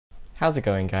How's it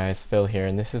going, guys? Phil here,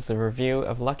 and this is a review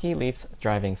of Lucky Leaf's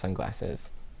driving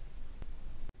sunglasses.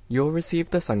 You'll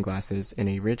receive the sunglasses in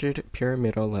a rigid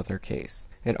pyramidal leather case.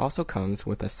 It also comes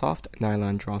with a soft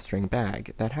nylon drawstring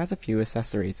bag that has a few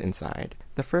accessories inside.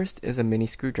 The first is a mini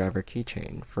screwdriver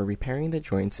keychain for repairing the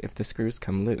joints if the screws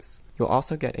come loose. You'll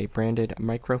also get a branded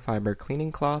microfiber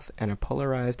cleaning cloth and a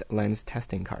polarized lens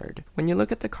testing card. When you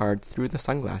look at the card through the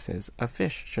sunglasses, a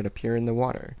fish should appear in the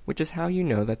water, which is how you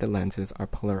know that the lenses are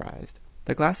polarized.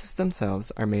 The glasses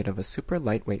themselves are made of a super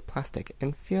lightweight plastic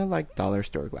and feel like dollar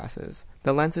store glasses.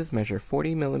 The lenses measure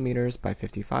 40mm by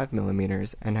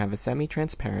 55mm and have a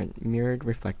semi-transparent mirrored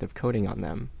reflective coating on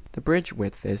them. The bridge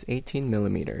width is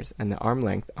 18mm and the arm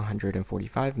length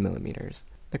 145mm.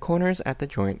 The corners at the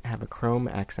joint have a chrome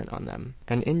accent on them,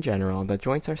 and in general the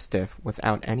joints are stiff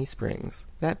without any springs.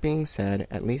 That being said,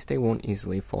 at least they won't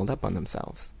easily fold up on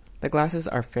themselves. The glasses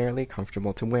are fairly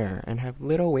comfortable to wear and have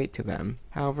little weight to them.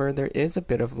 However, there is a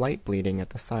bit of light bleeding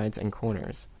at the sides and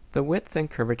corners. The width and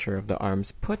curvature of the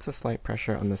arms puts a slight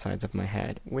pressure on the sides of my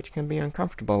head, which can be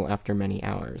uncomfortable after many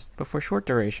hours, but for short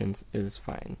durations it is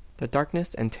fine. The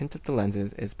darkness and tint of the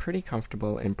lenses is pretty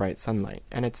comfortable in bright sunlight,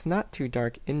 and it's not too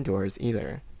dark indoors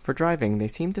either. For driving, they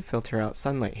seem to filter out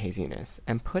sunlight haziness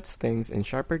and puts things in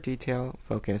sharper detail,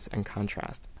 focus, and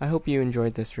contrast. I hope you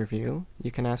enjoyed this review. You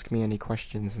can ask me any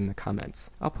questions in the comments.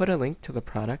 I'll put a link to the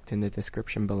product in the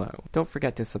description below. Don't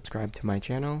forget to subscribe to my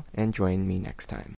channel and join me next time.